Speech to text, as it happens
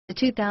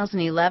The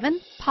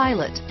 2011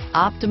 Pilot.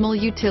 Optimal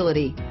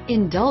utility,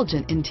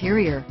 indulgent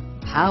interior,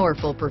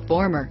 powerful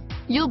performer.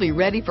 You'll be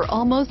ready for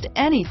almost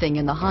anything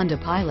in the Honda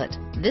Pilot.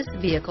 This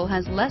vehicle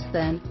has less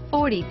than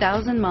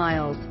 40,000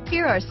 miles.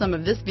 Here are some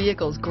of this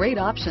vehicle's great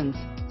options: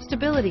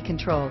 stability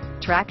control,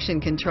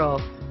 traction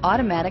control,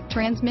 automatic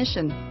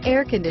transmission,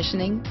 air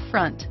conditioning,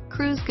 front,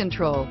 cruise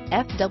control,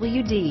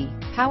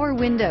 FWD, power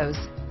windows,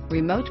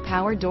 remote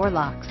power door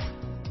locks,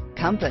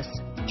 compass,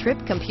 trip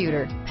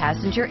computer,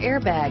 passenger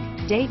airbag,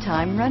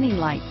 daytime running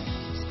lights,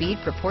 speed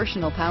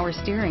proportional power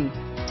steering,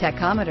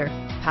 tachometer,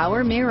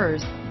 power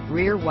mirrors,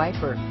 rear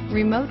wiper,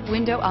 remote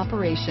window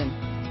operation,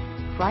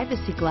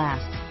 privacy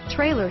glass,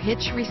 trailer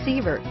hitch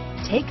receiver.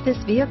 Take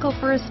this vehicle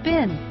for a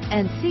spin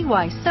and see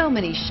why so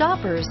many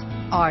shoppers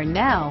are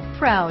now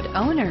proud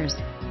owners.